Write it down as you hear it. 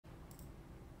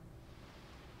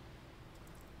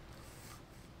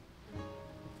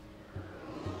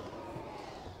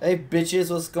Hey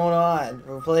bitches, what's going on?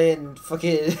 We're playing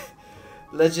fucking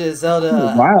Legend of Zelda.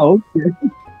 Oh, wow.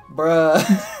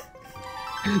 Bruh.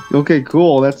 Okay,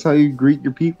 cool. That's how you greet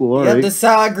your people. All Yep, right. this is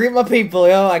how I greet my people,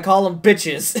 yo. I call them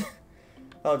bitches.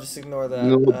 Oh, just ignore that.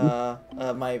 No.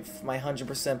 My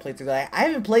 100% playthrough. I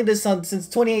haven't played this since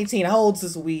 2018. How old is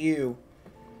this Wii U?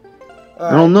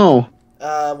 I don't know.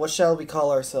 What shall we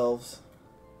call ourselves?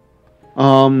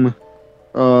 Let's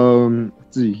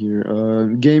see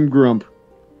here. Game Grump.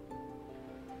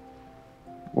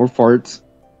 Or Farts.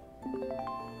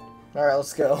 Alright,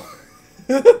 let's go.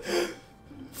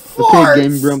 Okay,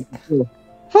 Game Grump.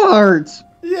 Farts!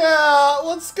 Yeah,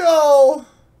 let's go!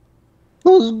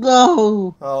 Let's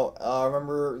go! Oh,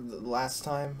 remember the last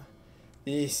time?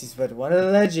 This is but one of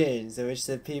the legends of which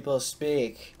the people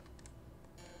speak.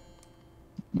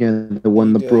 Yeah, the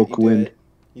one that broke wind.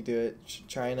 You do it.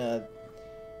 Trying to...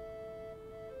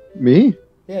 Me?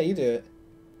 Yeah, you do it.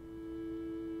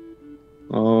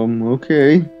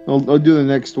 Okay. I'll do the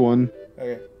next one.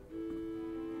 Okay.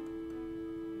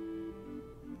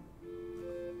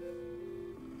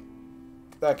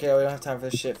 Okay, we don't have time for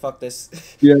this shit. Fuck this.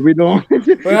 Yeah, we don't. We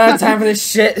don't have time for this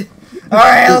shit.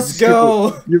 Alright, let's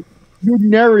go. You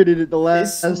narrated it the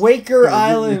last. It's Wanker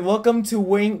Island. Welcome to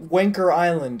Wanker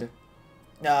Island.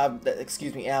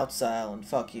 Excuse me, Outs Island.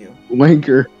 Fuck you.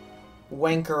 Wanker.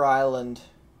 Wanker Island.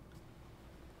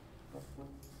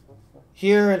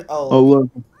 Here in Oh look,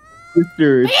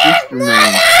 sister, it's sister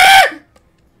now.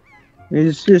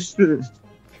 It's sister.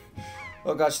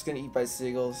 Oh god, she's gonna eat by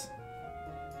seagulls.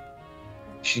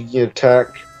 She get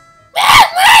attacked.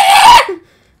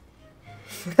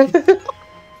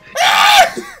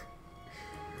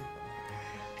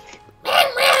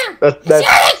 That's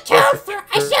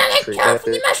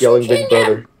yelling big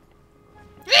brother.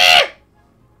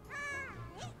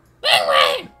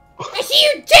 I see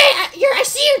you dead. I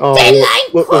see you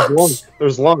dead, look, corpse.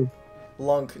 there's lung.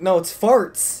 Lunk. No, it's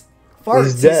farts. Farts.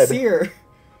 He's dead. It's here.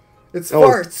 It's Oh.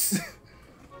 farts.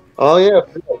 Oh yeah.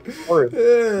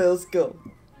 Let's go.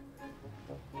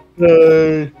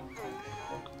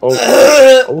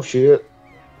 Oh shit.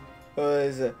 What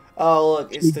is it? Oh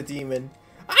look, it's the demon.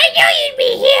 I knew you'd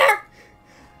be here.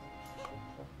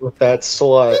 With that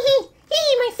slut.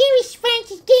 Hey, my favorite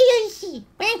spot is DLC.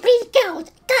 Man, please go.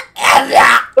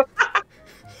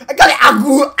 I got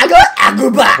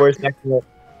Aguba. Voice acting it.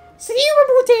 So do you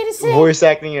remember what day to say? Voice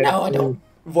acting it. No, I don't.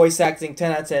 Voice acting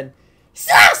 10 out of 10.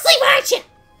 Still asleep, aren't you?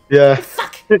 Yeah.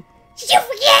 Fuck. Did you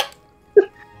forget?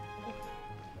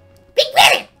 Big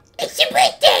brother, it's your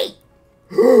birthday.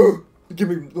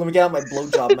 Let me get out my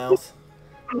blowjob mouth.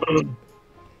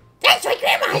 That's why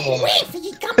Grandma has been waiting for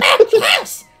you to come back to the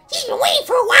house. She's been waiting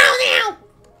for a while now.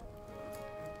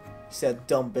 See that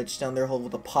dumb bitch down there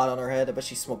with a pot on her head? I bet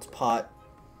she smokes pot.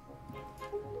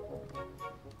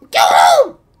 Go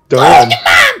home. Dumb. Go home to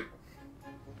Mom.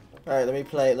 Alright, let me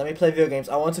play video games.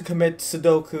 I want to commit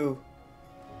Sudoku.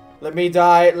 Let me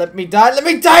die. Let me die. Let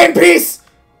me die in peace!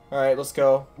 Alright, let's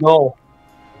go. No.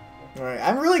 Alright,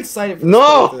 I'm really excited for this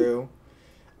playthrough.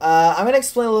 I'm gonna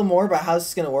explain a little more about how this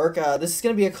is gonna work. This is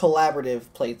gonna be a collaborative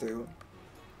playthrough.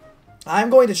 I'm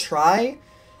going to try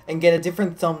and get a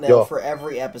different thumbnail for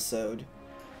every episode.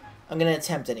 I'm gonna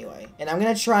attempt anyway. And I'm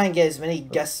gonna try and get as many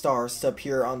guest stars to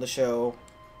appear on the show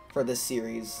for this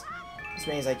series. As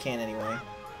many as I can anyway.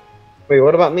 Wait,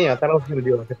 what about me? I thought I was gonna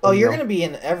do like a thumbnail. Oh, you're gonna be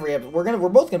in every episode. We're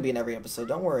both gonna be in every episode,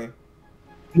 don't worry.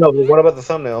 No, but what about the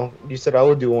thumbnail? You said I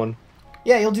would do one.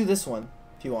 Yeah, you'll do this one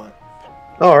if you want.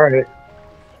 Oh, alright.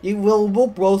 We'll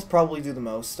both probably do the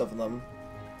most of them.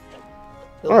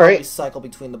 It'll Alright. probably cycle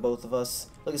between the both of us.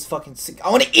 Look at this fucking I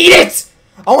wanna eat it!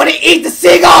 I wanna eat the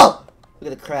seagull!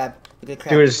 Look at the crab. Look at the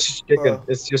crab. Dude, it's chicken. Bro.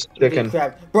 It's just Look at chicken. the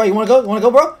crab. Bro, you wanna go? You wanna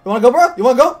go, bro? You wanna go, bro? You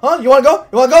wanna go? Huh? You wanna go?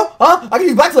 You wanna go? Huh? I can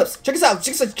do backflips. Check this out.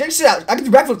 Check this out. I can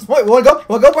do backflips. What? You wanna go? You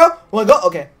wanna go, bro? You wanna go?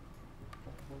 Okay.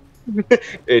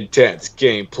 Intense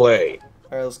gameplay.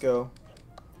 Alright, let's go.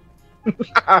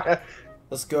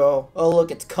 Let's go. Oh, look,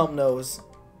 it's cum nose.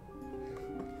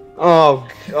 Oh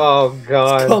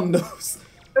god. Cum nose.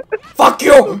 Fuck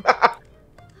you!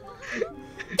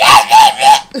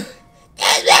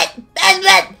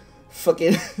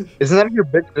 Fucking. Isn't that your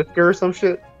big sister or some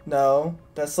shit? No,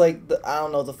 that's like I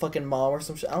don't know, the fucking mom or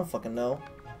some shit. I don't fucking know.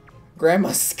 Grandma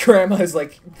is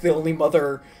like the only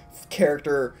mother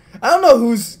character. I don't know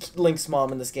who's Link's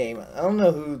mom in this game. I don't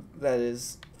know who that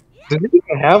is. Does it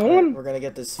even have one? We're gonna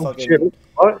get this Oh, fucking shit.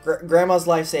 What? Grandma's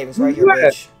life savings right here, Yeah.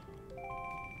 bitch.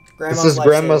 This is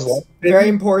Grandma's life savings? Very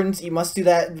important. You must do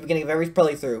that at the beginning of every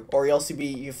playthrough, or else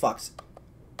you fucked.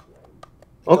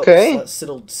 Okay. Go,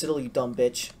 Siddle, you dumb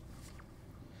bitch.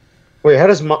 Wait, how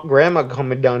does Grandma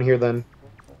come down here then?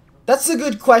 That's a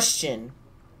good question.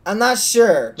 I'm not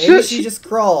sure. Maybe she just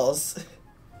crawls.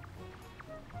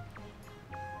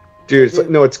 Dude,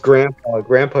 no, it's Grandpa.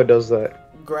 Grandpa does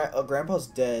that. Grandpa's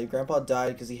dead. Grandpa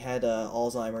died because he had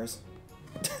Alzheimer's.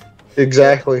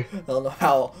 Exactly. I don't know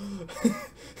how.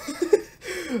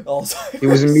 Alzheimer's. He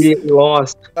was immediately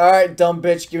lost. Alright, dumb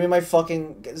bitch. Give me my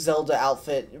fucking Zelda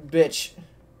outfit. Bitch.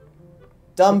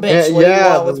 Dumb bitch, what do you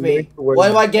want with me? What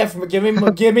do I get from give me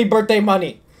birthday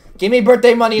money. Give me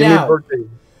birthday money now.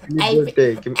 Give me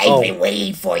birthday. I've been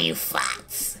waiting for you,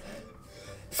 Fox.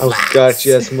 Oh god, she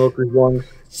has smoker's lungs.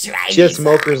 She has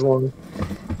smoker's lungs.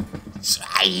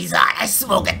 Tries on. I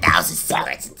smoke 1,000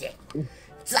 cigarettes a day.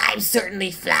 Time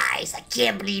certainly flies. I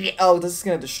can't believe it. Oh, this is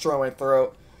gonna destroy my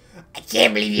throat. I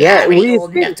can't believe you're already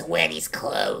old enough to wear these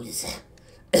clothes.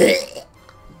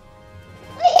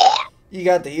 You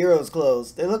got the hero's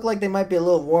clothes. They look like they might be a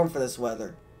little warm for this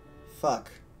weather. Fuck.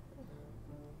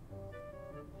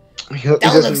 Don't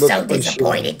look so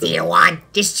disappointed, dear one.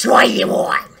 Destroy you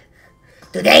one.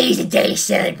 Today is the day to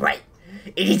celebrate.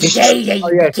 It is the day that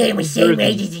you became the same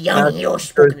age as the young hero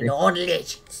spoken in all the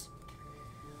legends.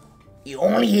 You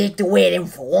only get to wear them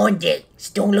for one day,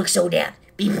 so don't look so down.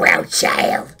 Be proud,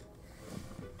 child.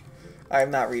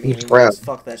 I'm not reading anymore.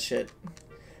 Fuck that shit.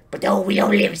 But though we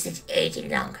don't live such age any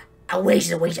longer, our ways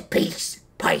are ways of peace.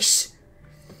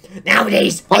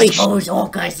 Nowadays, I suppose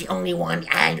Orca's the only one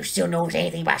who still knows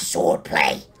anything about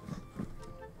swordplay.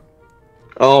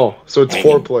 Oh, so it's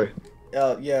foreplay.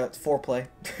 Yeah, it's foreplay.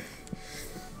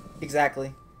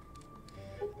 Exactly.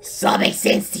 Does that make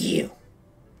sense to you?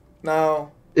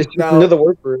 No. It's another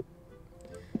word for it.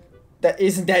 That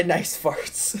isn't that nice,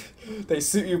 Farts. They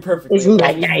suit you perfectly. Isn't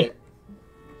that nice?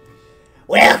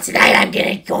 Well, tonight I'm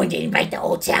going to invite the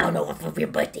whole town over for your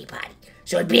birthday party.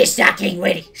 So I'd be a start getting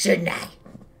ready, shouldn't I?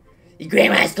 Your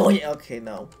grandma's going to... Okay,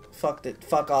 no. Fuck it.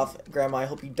 Fuck off, Grandma. I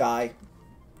hope you die.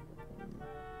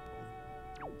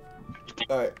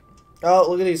 Alright. Oh,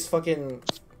 look at these fucking...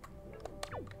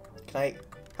 Can I...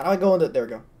 How do I go into... There we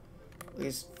go. Look at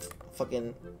these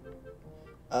fucking...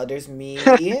 there's me.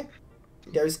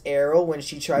 There's Arrow when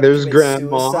she tried to commit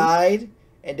suicide.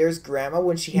 And there's Grandma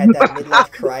when she had that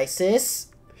midlife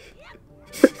crisis.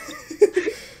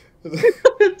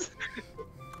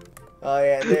 Oh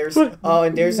yeah,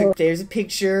 and there's a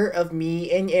picture of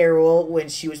me and Arrow when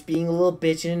she was being a little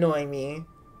bitch and annoying me.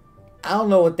 I don't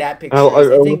know what that picture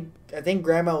is. I think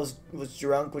Grandma was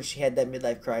drunk when she had that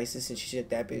midlife crisis and she took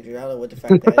that picture. I don't know what the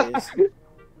fuck that is.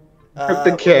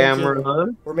 The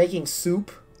camera. We're making soup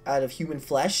out of human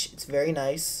flesh. It's very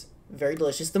nice, very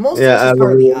delicious. The most delicious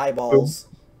part are the eyeballs.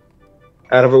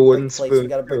 Out of a wooden spoon. We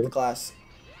gotta break the glass.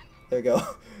 There we go.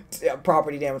 Yeah,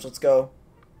 property damage. Let's go.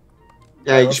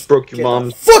 Yeah, you just broke your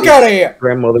mom's. Fuck out of here!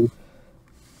 Grandmother.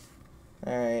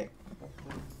 Alright.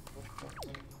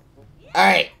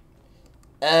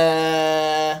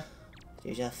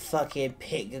 There's a fucking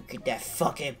pig. Look at that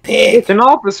fucking pig! It's an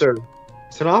officer!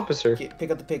 It's an officer.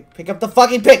 Pick up the pig. Pick up the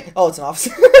fucking pig! Oh, it's an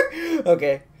officer.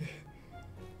 Okay.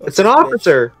 It's an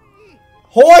officer!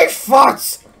 Hoy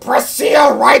farts! Press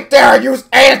CL right there and use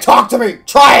A to talk to me!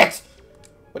 Try it!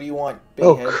 What do you want, big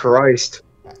head? Christ.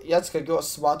 Let's go a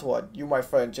smart one. You, my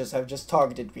friend, have just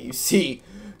targeted me. You see.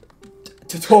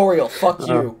 Tutorial. Fuck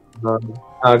you.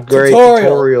 Great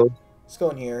tutorial. Let's go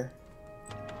in here.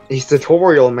 He's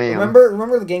tutorial, man.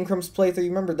 Remember the Game Crumbs playthrough? You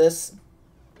remember this?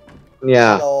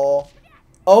 Yeah. Hello.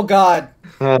 Oh god.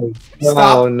 Oh,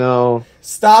 Stop. No.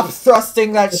 Stop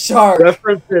thrusting that shark.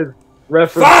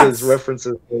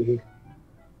 References, baby.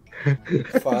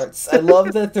 Farts. I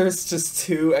love that there's just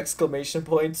 2 exclamation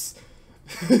points.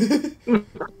 When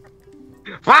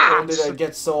did I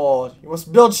get so old? You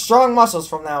must build strong muscles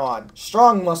from now on.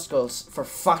 Strong muscles for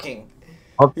fucking.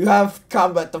 You have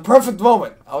combat the perfect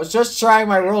moment. I was just trying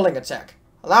my rolling attack.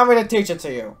 Allow me to teach it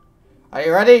to you. Are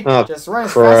you ready? Just run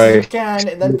as fast as you can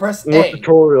and then press A.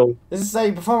 Tutorial. This is how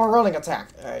you perform a rolling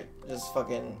attack. Alright, just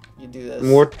fucking, you do this.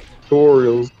 More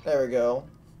tutorials. There we go.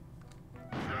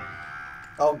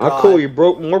 Oh god. How cool, you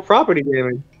broke more property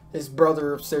damage. His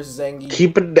brother upstairs is angry.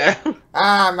 Keep it down.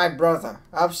 Ah, my brother.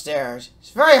 Upstairs.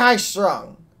 He's very high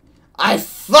strung. I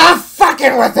love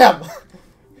fucking with him!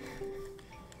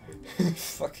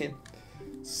 Fucking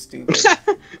stupid.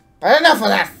 But enough of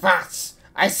that farts!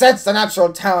 I sense the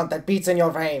natural talent that beats in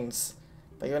your veins.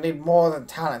 But you need more than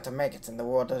talent to make it in the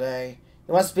world today.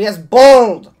 You must be as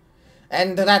bold!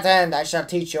 And to that end, I shall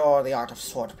teach you all the art of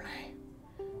swordplay.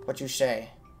 What you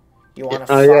say? You wanna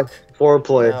fuck? Yeah,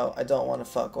 foreplay. No, I don't wanna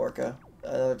fuck, Orca.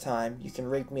 Another time. You can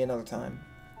rape me another time.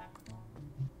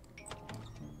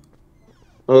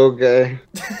 Okay.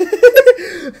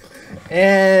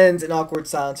 And an awkward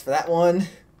silence for that one.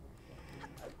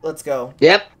 Let's go.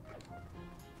 Yep.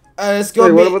 Let's go.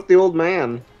 Wait, what about the old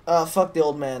man? Fuck the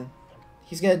old man.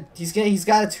 He's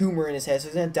got a tumor in his head, so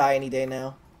he's gonna die any day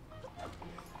now.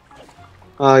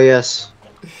 Oh, yes.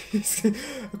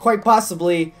 Quite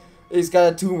possibly, he's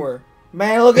got a tumor.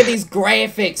 Man, look at these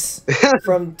graphics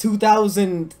from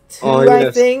 2002,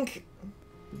 I think.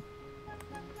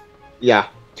 Yeah,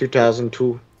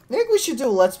 2002. I think we should do a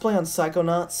Let's Play on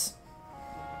Psychonauts.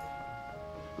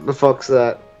 The fuck's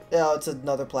that? Yeah, it's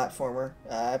another platformer.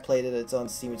 I played it. It's on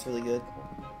Steam. It's really good.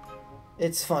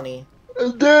 It's funny.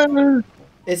 It's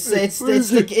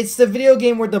the video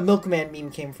game where the Milkman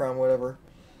meme came from. Whatever.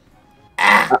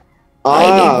 Hey,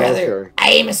 big brother. Okay. I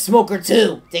am a smoker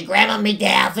too. Did Grandma make the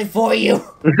outfit for you?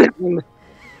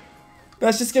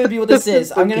 That's just gonna be what this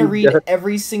is. I'm gonna read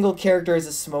every single character as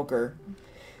a smoker.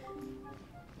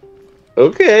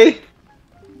 Okay.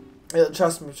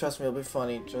 Trust me, it'll be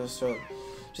funny. Just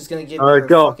gonna give me her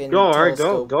fucking go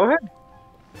ahead.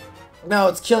 No,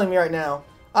 it's killing me right now.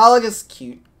 Oh, look, it's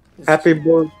cute. Happy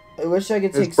birthday. I wish I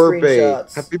could take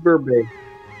screenshots. Happy birthday.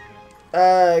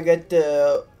 I got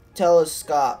the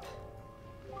telescope.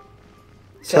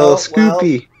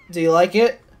 Telescoopy. Well, do you like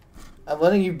it? I'm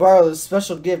letting you borrow this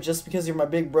special gift just because you're my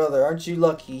big brother. Aren't you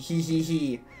lucky? Hee hee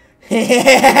hee.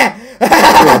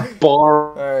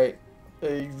 Bar. Alright.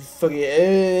 Fuck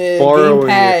it.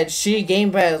 Gamepad.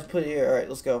 Gamepad. Let's put it here. Alright,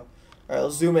 let's go. Alright,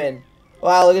 let's zoom in.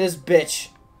 Wow, look at this bitch.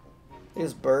 Look at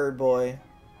this bird boy.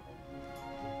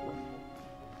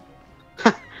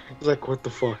 He's like, what the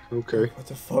fuck? Okay. What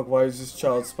the fuck? Why is this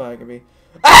child spying at me?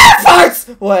 Ah,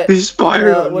 farts! What? He's spying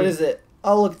on what me. is it?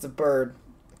 Oh, look, it's a bird.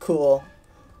 Cool.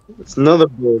 It's another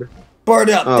bird. Bird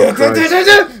up. Oh, oh yeah,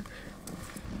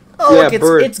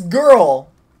 look, it's girl.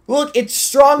 Look, it's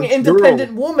strong,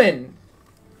 independent woman.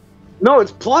 No,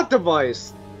 it's plot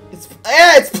device. It's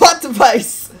plot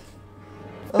device.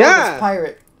 Oh, yeah. Look, it's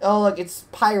pirate. Oh, look, it's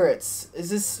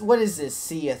pirates. What is this?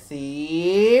 Sea of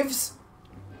Thieves?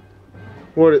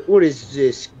 What is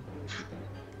this?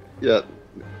 Yeah.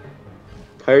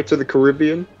 Pirates of the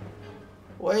Caribbean?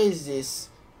 What is this?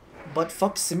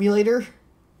 Buttfuck simulator?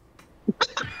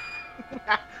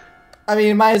 I mean,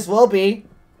 it might as well be.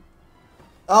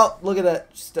 Oh, look at that.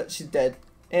 She's dead.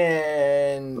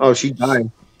 And... Oh, she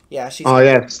died. Yeah, she's... Oh,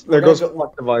 yes. There goes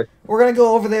plot device. We're gonna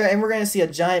go over there, and we're gonna see a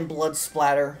giant blood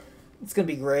splatter. It's gonna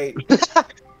be great.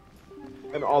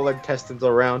 And all intestines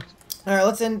around. Alright,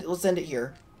 let's end it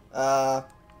here.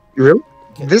 Really?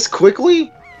 Okay. This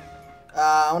quickly?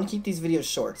 I want to keep these videos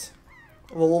short.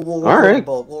 We'll record in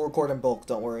bulk. We'll record in bulk,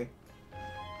 don't worry.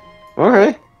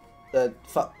 Alright.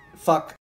 Fuck.